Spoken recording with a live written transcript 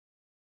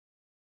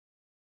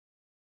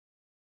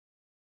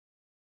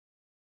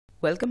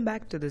Welcome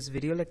back to this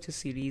video lecture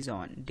series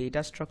on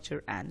data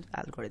structure and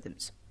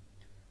algorithms.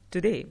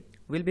 Today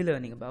we'll be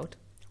learning about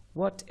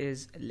what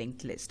is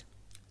linked list.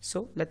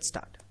 So let's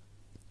start.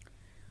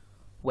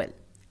 Well,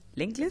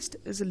 linked list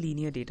is a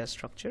linear data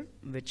structure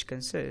which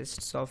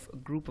consists of a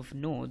group of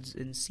nodes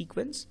in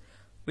sequence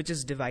which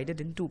is divided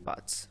in two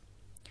parts.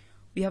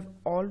 We have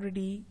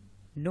already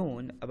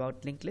known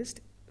about linked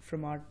list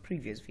from our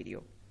previous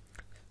video.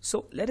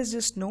 So let us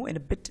just know in a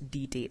bit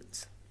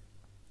details.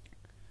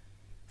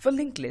 For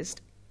linked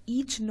list,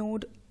 each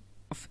node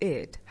of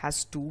it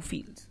has two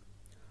fields.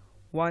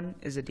 One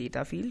is a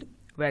data field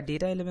where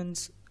data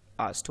elements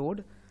are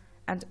stored,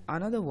 and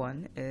another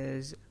one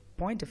is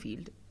pointer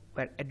field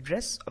where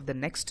address of the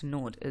next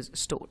node is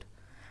stored,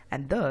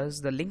 and thus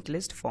the linked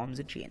list forms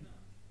a chain.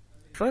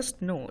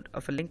 First node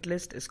of a linked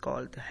list is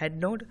called the head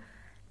node,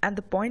 and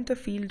the pointer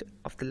field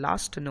of the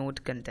last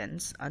node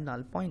contains a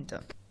null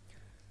pointer.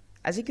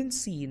 As you can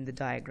see in the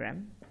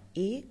diagram,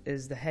 A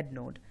is the head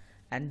node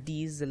and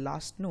D is the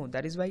last node.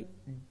 That is why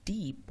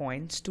D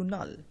points to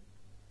null.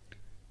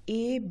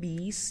 A,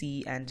 B,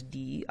 C and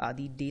D are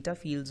the data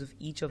fields of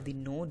each of the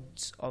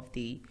nodes of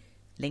the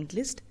linked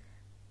list,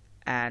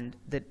 and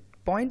the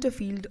pointer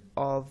field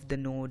of the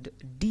node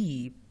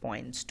D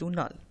points to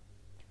null.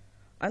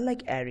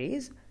 Unlike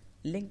arrays,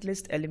 linked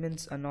list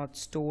elements are not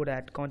stored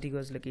at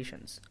contiguous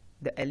locations.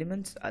 The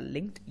elements are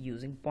linked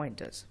using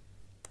pointers.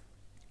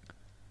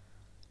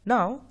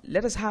 Now,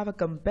 let us have a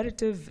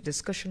comparative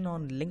discussion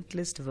on linked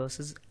list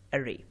versus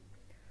array.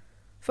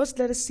 First,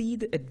 let us see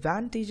the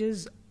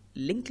advantages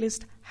linked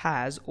list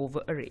has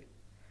over array.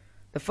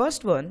 The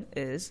first one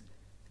is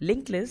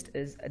linked list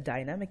is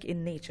dynamic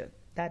in nature.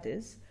 That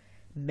is,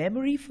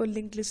 memory for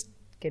linked list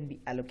can be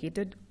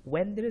allocated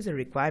when there is a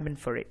requirement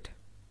for it.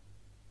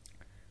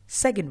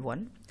 Second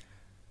one,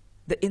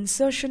 the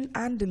insertion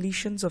and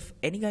deletions of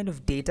any kind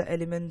of data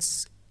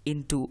elements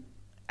into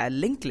a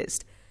linked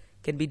list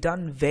can be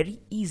done very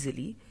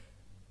easily,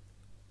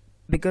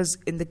 because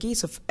in the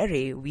case of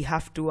array we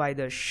have to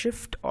either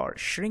shift or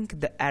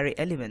shrink the array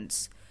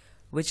elements,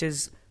 which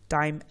is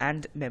time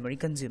and memory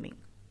consuming.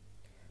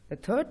 The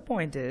third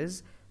point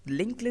is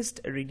linked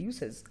list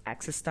reduces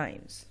access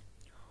times.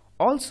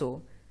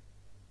 Also,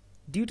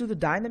 due to the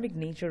dynamic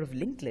nature of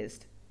linked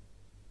list,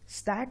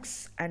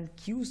 stacks and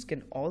queues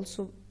can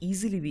also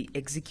easily be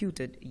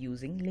executed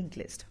using linked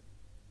list.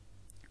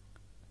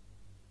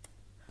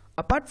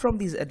 Apart from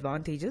these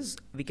advantages,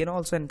 we can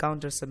also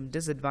encounter some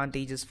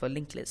disadvantages for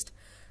linked list.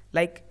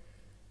 Like,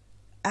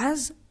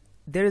 as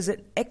there is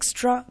an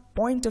extra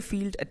pointer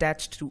field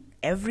attached to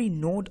every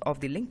node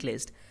of the linked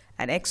list,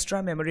 an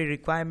extra memory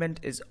requirement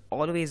is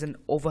always an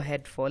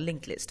overhead for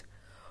linked list.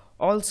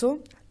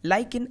 Also,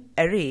 like in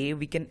array,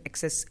 we can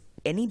access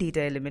any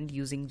data element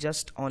using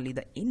just only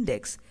the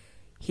index.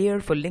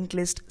 Here for linked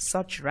list,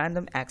 such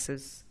random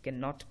access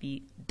cannot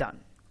be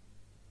done.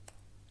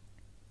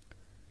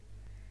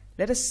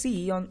 Let us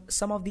see on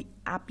some of the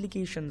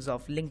applications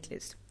of linked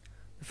list.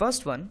 The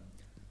first one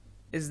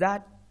is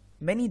that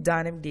many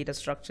dynamic data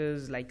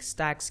structures like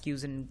stacks,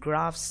 queues and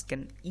graphs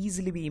can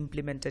easily be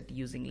implemented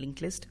using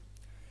linked list.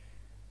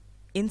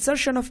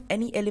 Insertion of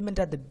any element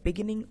at the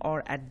beginning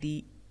or at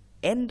the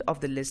end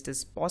of the list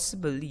is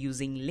possible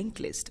using linked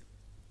list.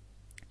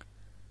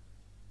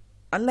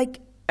 Unlike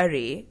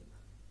array,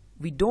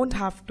 we don't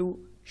have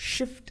to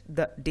shift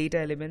the data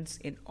elements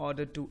in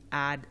order to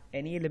add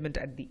any element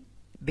at the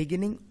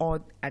beginning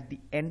or at the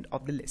end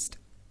of the list.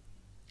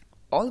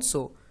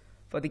 Also,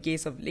 for the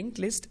case of linked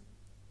list,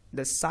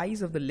 the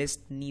size of the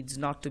list needs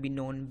not to be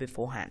known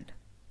beforehand.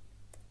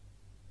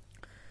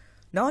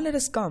 Now let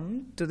us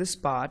come to this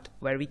part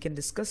where we can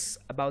discuss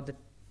about the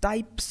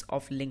types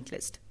of linked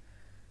list.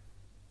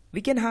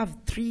 We can have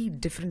three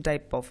different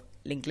types of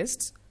linked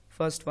lists.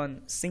 First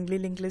one, singly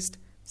linked list,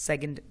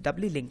 second,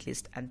 doubly linked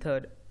list, and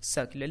third,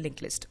 circular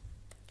linked list.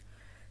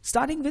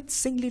 Starting with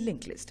singly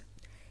linked list.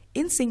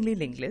 In singly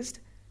linked list,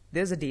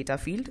 there's a data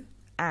field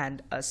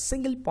and a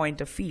single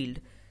pointer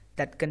field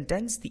that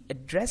contains the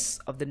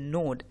address of the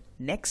node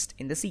next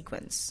in the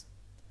sequence.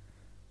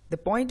 The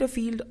pointer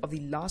field of the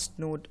last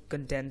node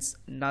contains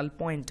null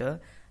pointer,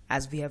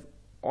 as we have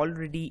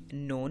already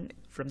known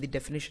from the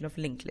definition of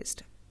linked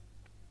list.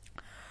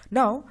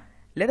 Now,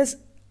 let us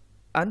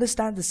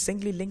understand the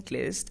singly linked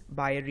list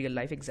by a real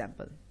life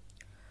example.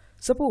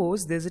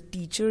 Suppose there's a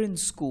teacher in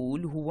school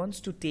who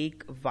wants to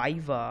take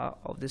viva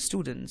of the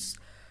students,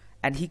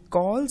 and he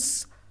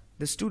calls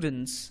the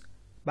students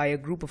by a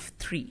group of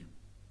 3.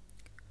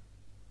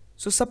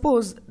 So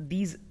suppose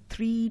these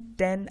 3,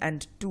 10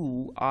 and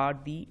 2 are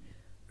the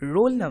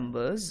roll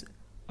numbers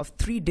of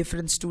 3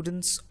 different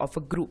students of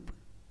a group.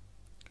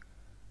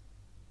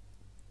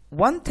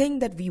 One thing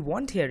that we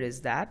want here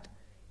is that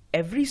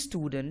every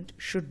student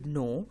should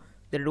know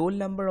the roll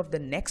number of the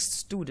next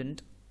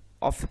student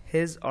of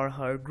his or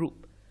her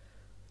group.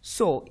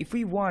 So if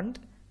we want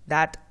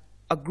that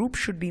a group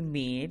should be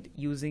made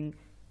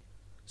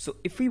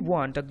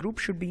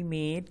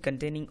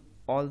containing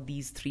all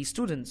these 3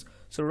 students.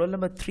 So roll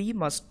number 3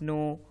 must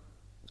know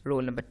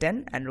roll number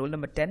 10 and roll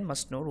number 10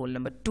 must know roll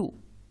number 2.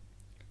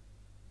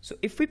 So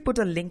if we put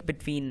a link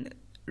between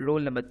roll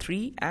number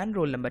 3 and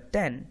roll number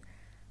 10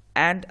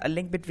 and a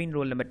link between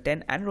roll number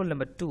 10 and roll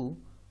number 2,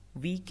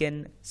 we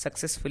can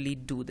successfully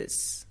do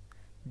this.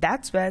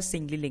 That's where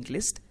singly linked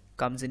list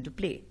comes into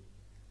play.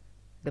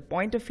 The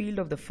pointer field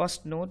of the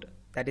first node,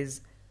 that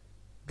is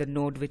the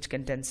node which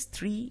contains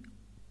 3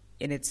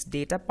 in its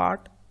data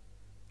part,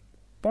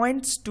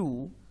 points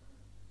to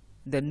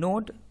the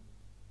node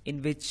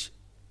in which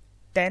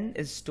 10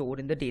 is stored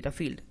in the data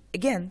field.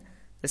 Again,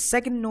 the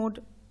second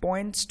node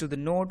points to the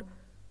node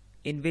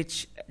in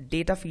which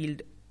data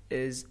field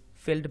is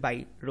filled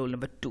by roll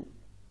number 2.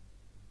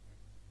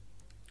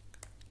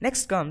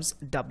 Next comes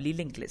doubly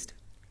linked list.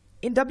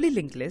 In doubly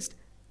linked list,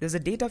 there's a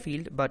data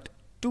field but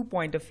 2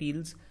 pointer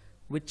fields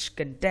which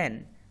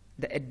contain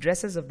the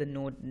addresses of the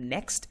node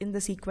next in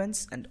the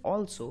sequence and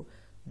also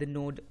the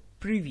node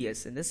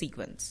previous in the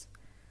sequence.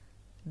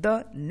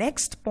 The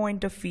next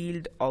pointer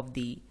field of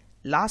the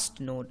last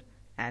node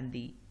and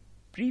the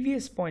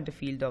previous pointer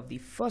field of the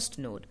first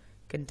node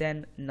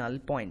contain null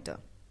pointer.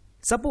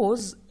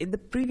 Suppose in the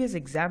previous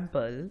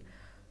example,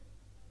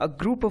 a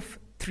group of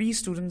 3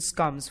 students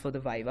comes for the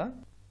viva,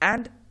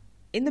 and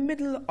in the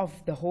middle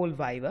of the whole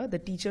viva, the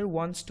teacher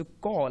wants to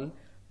call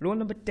roll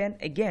number 10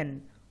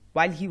 again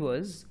while he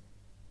was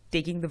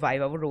taking the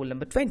viva of roll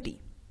number 20.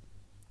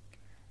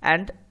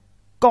 And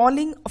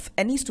calling of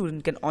any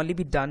student can only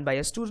be done by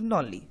a student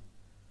only.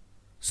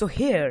 So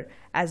here,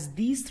 as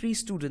these 3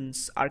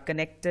 students are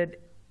connected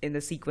in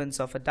the sequence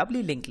of a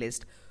doubly linked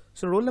list,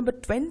 so roll number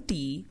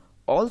 20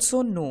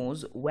 also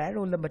knows where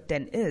roll number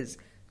 10 is,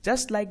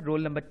 just like roll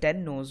number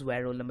 10 knows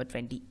where roll number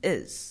 20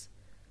 is.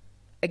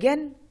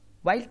 Again,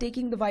 while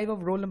taking the viva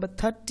of roll number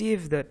 30,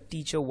 if the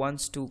teacher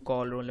wants to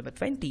call roll number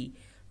 20,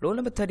 roll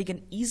number 30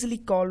 can easily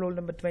call roll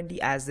number 20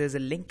 as there's a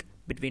link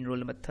between roll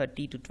number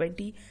 30 to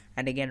 20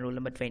 and again roll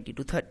number 20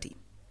 to 30.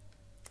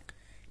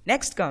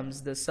 Next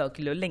comes the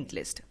circular linked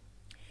list.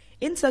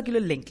 In circular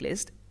linked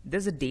list,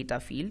 there's a data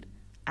field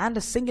and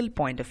a single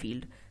pointer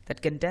field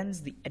that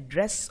contains the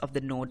address of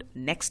the node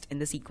next in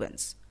the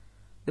sequence.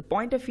 The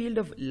pointer field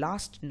of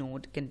last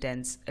node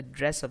contains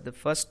address of the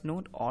first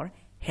node or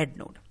head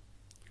node.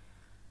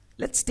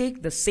 Let's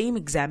take the same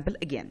example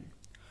again.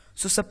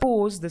 So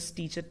suppose this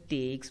teacher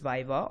takes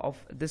viva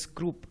of this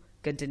group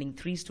containing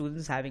 3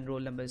 students having roll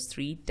numbers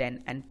 3,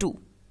 10 and 2.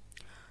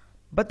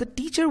 But the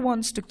teacher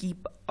wants to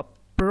keep a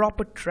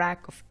proper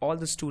track of all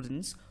the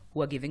students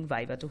who are giving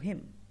viva to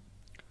him.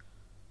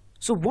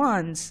 So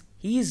once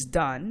he is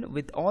done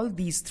with all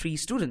these 3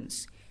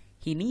 students,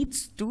 he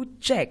needs to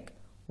check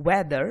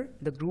whether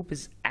the group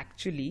is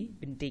actually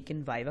been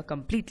taken viva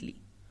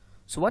completely.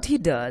 So what he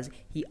does,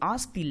 he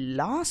asks the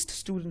last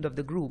student of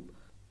the group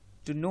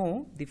to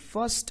know the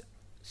first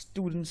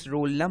student's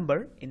roll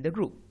number in the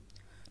group.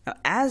 Now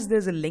as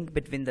there's a link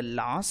between the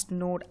last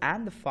node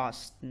and the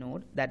first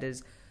node, that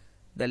is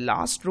the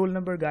last roll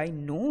number guy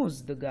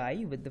knows the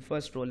guy with the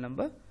first roll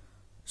number,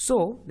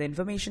 so the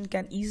information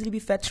can easily be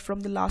fetched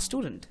from the last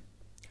student.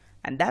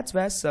 And that's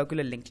where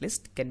circular linked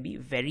list can be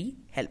very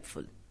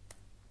helpful.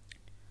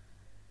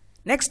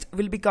 Next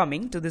we'll be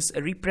coming to this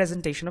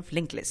representation of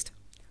linked list.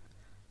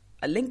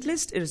 A linked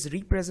list is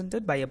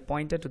represented by a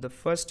pointer to the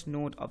first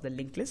node of the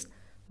linked list,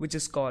 which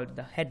is called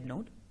the head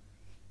node.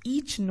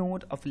 Each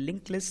node of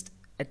linked list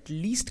at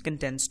least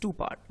contains 2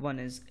 parts. One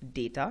is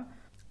data,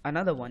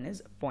 another one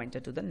is pointer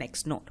to the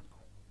next node.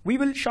 We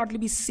will shortly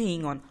be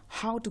seeing on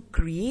how to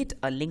create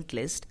a linked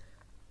list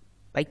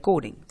by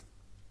coding.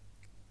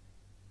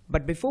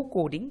 But before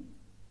coding,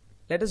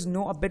 let us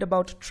know a bit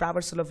about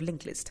traversal of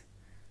linked list.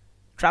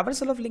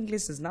 Traversal of linked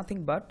list is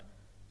nothing but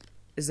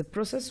is a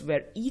process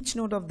where each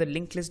node of the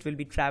linked list will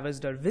be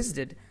traversed or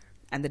visited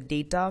and the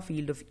data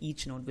field of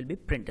each node will be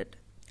printed.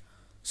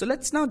 So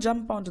let's now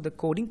jump onto the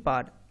coding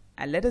part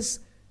and let us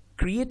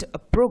create a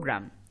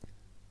program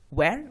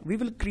where we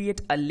will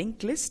create a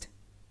linked list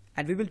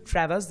and we will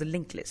traverse the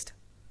linked list.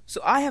 So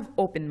I have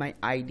opened my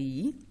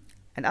IDE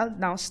and I'll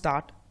now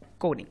start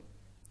coding.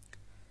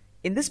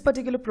 In this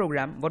particular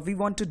program, what we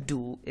want to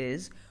do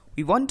is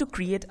we want to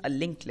create a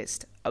linked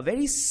list, a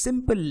very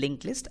simple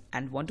linked list,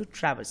 and want to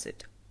traverse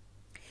it.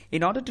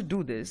 In order to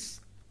do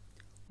this,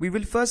 we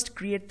will first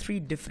create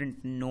 3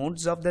 different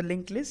nodes of the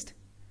linked list.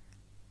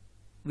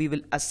 We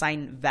will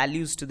assign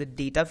values to the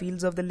data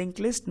fields of the linked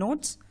list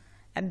nodes,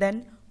 and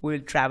then we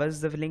will traverse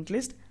the linked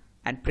list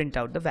and print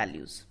out the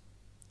values.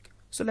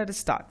 So let us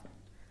start.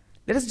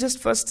 Let us just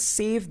first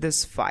save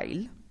this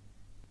file.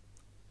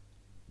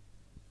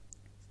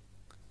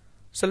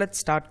 So let's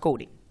start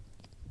coding.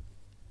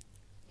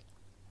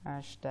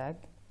 Hashtag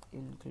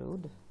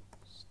include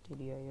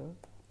stdio.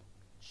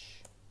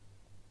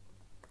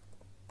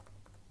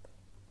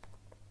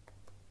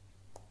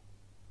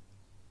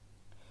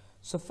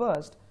 So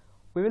first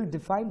we will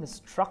define the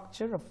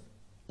structure of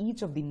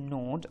each of the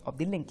node of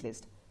the linked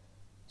list.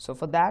 So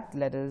for that,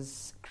 let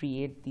us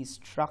create the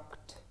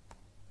struct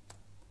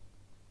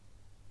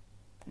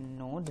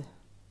node.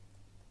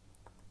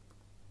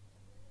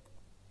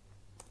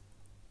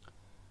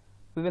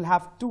 We will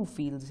have 2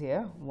 fields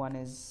here. One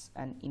is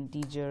an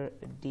integer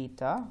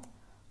data,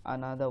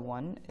 another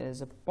one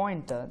is a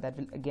pointer that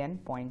will again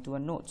point to a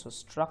node. So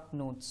struct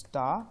node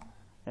star,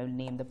 I will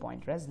name the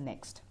pointer as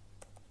next.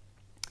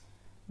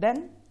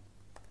 Then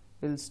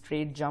we'll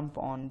straight jump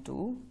on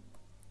to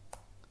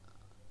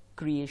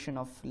creation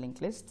of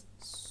linked list.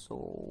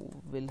 So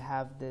we'll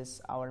have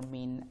this our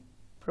main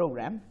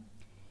program.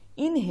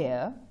 In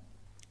here,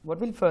 what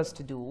we'll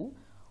first do,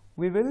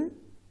 we will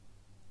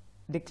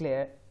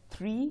declare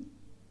 3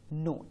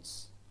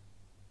 nodes.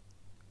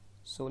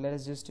 So let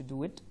us just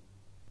do it.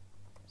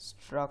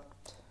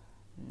 Struct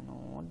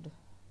node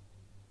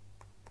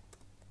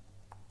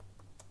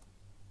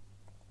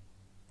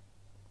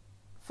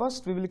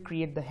first. We will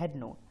create the head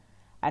node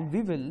and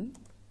we will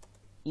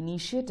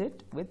initiate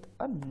it with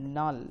a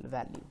null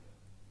value.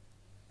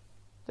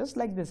 Just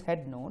like this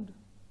head node,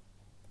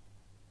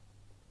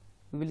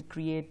 we will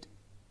create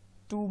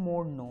 2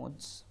 more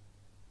nodes,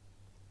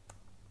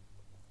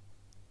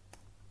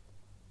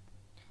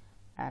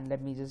 and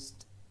let me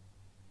just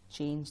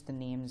change the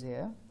names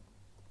here.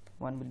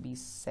 One will be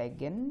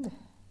second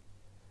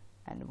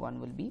and one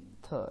will be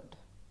third.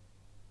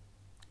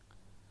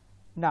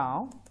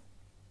 Now,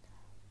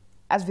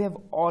 as we have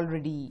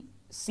already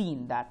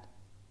seen that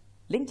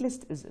linked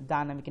list is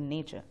dynamic in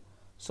nature,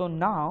 so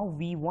now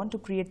we want to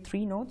create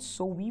 3 nodes,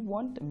 so we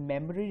want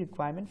memory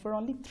requirement for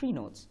only 3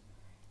 nodes,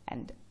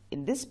 and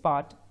in this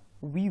part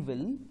we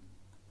will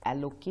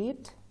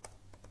allocate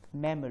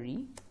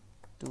memory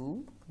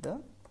to the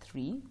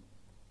 3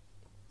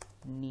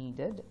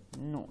 needed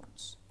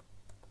nodes.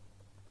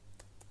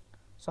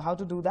 So how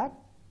to do that?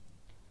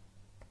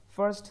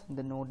 First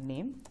the node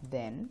name,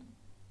 then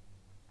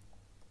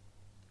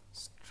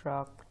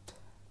struct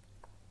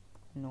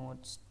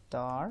node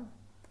star.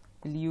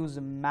 We'll use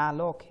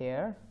malloc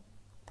here,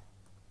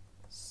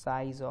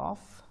 size of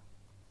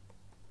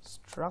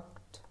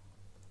struct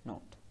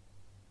node,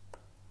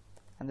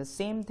 and the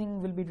same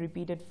thing will be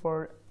repeated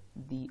for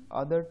the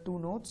other 2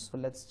 nodes. So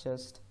let's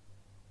just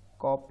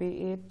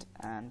copy it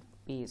and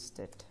paste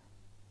it.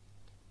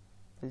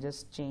 We'll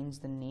just change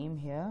the name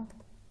here.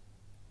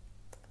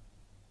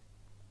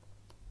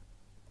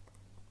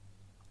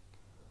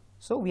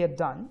 So we are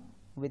done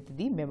with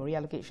the memory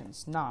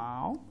allocations.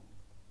 Now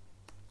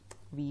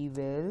we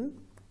will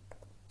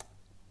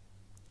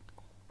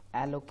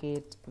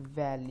allocate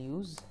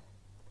values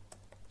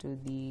to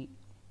the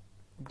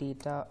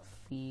data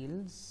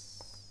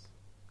fields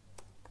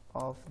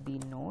of the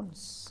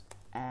nodes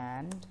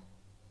and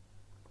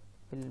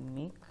will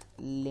make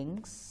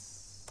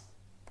links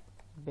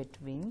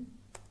between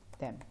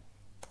them.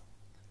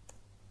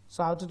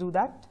 So how to do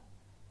that?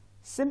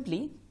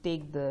 Simply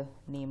take the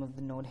name of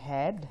the node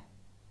head,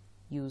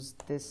 use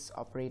this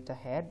operator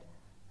head,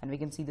 and we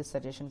can see the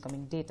suggestion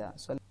coming data.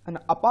 So, and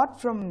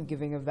apart from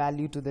giving a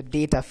value to the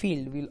data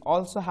field, we'll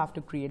also have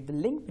to create the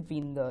link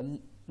between the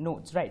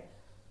nodes, right?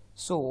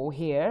 So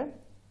here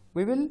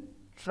we will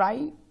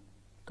try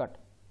cut.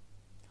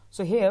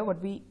 So here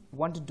what we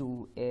want to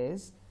do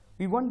is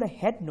we want the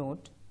head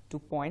node to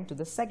point to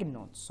the second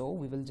node. So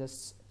we will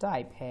just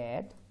type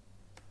head,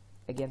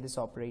 again this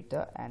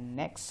operator, and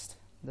next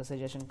the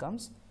suggestion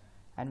comes,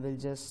 and we'll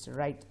just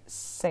write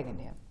second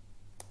here.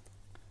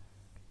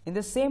 In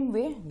the same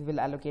way, we will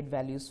allocate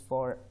values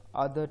for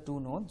other 2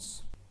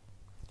 nodes.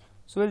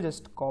 So we'll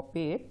just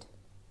copy it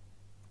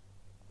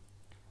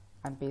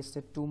and paste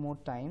it 2 more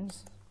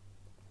times.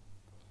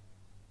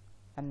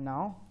 And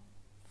now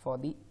for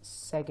the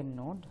second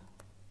node,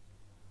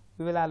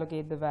 we will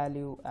allocate the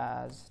value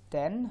as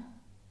 10,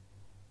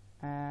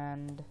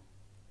 and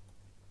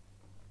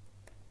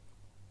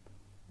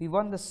we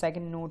want the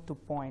second node to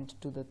point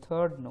to the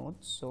third node.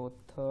 So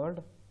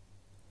third.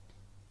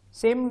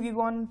 Same, we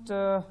want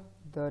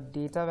the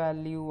data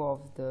value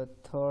of the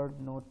third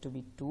node to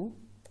be 2,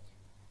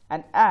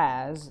 and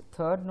as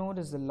third node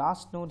is the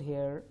last node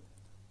here,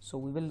 so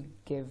we will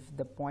give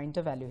the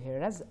pointer value here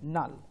as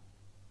null.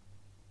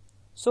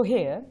 So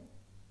here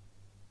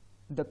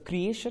the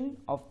creation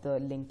of the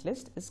linked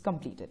list is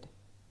completed.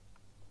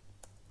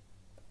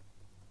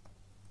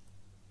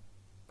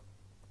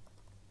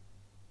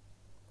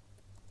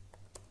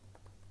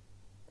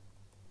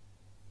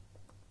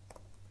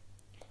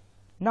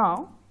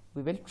 Now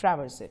we will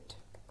traverse it.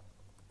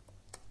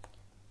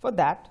 For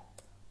that,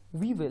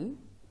 we will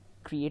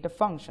create a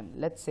function.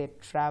 Let's say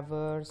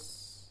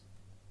traverse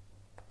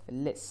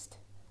list,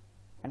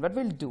 and what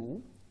we'll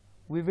do,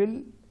 we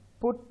will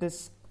put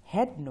this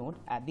head node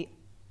at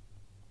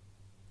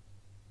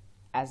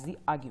as the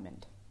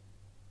argument.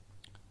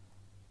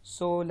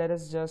 So let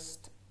us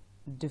just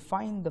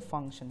define the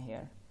function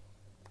here.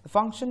 The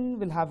function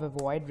will have a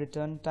void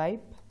return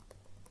type,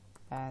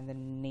 and the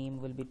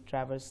name will be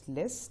traverse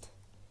list.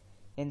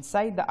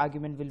 Inside the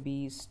argument will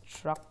be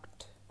struct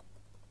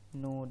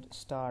node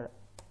star.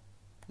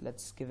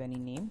 Let's give any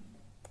name.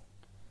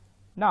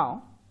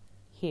 Now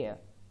here,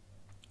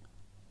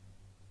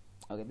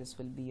 okay, this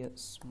will be a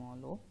small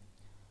o.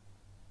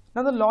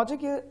 Now the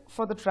logic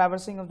for the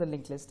traversing of the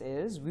linked list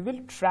is we will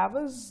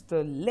traverse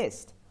the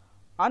list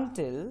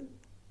until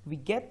we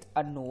get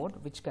a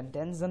node which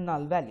contains a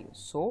null value.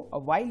 So a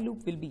while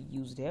loop will be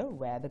used here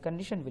where the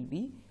condition will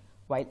be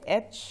while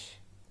h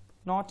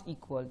not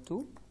equal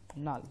to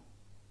null.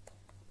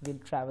 We'll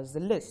traverse the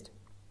list.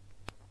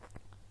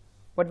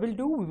 What we'll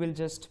do, we will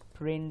just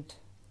print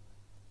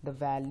the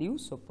value,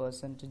 so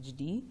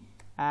 %d,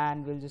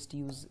 and we'll just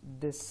use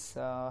this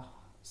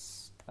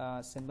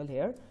symbol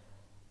here,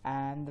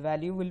 and the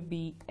value will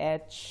be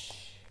h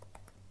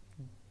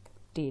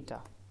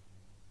data.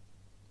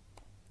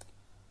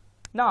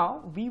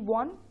 Now we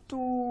want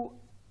to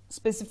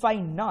specify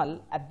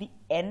null at the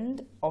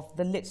end of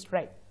the list,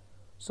 right?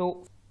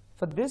 So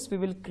for this we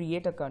will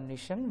create a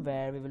condition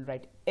where we will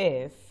write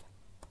if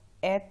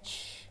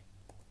h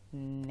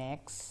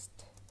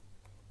next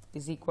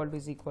is equal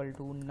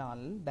to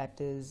null, that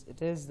is,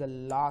 it is the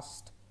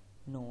last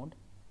node,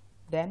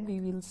 then we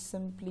will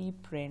simply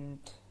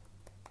print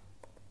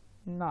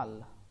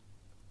null.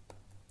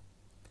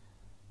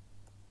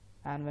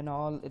 And when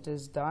all it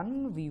is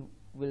done, we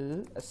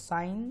will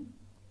assign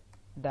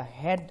the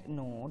head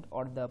node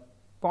or the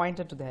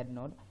pointer to the head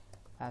node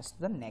as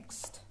the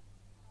next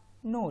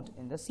node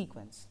in the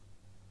sequence.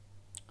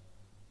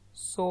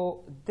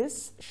 So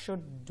this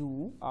should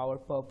do our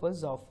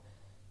purpose of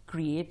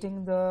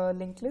creating the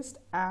linked list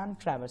and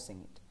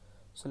traversing it.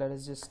 So let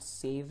us just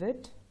save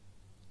it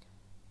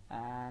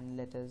and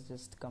let us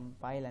just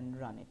compile and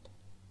run it.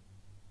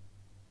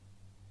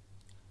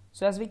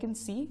 So as we can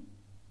see,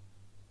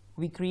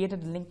 we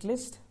created a linked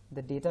list.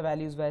 The data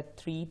values were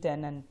 3,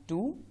 10 and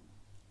 2,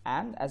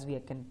 and as we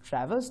can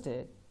traversed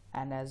it,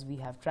 and as we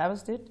have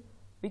traversed it,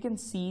 we can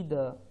see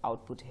the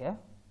output here,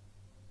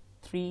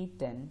 3,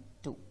 10,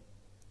 2.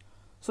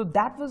 So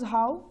that was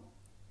how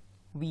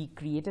we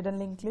created a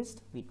linked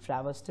list, we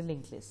traversed a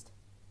linked list.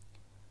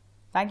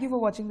 Thank you for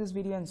watching this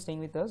video and staying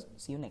with us.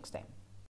 See you next time.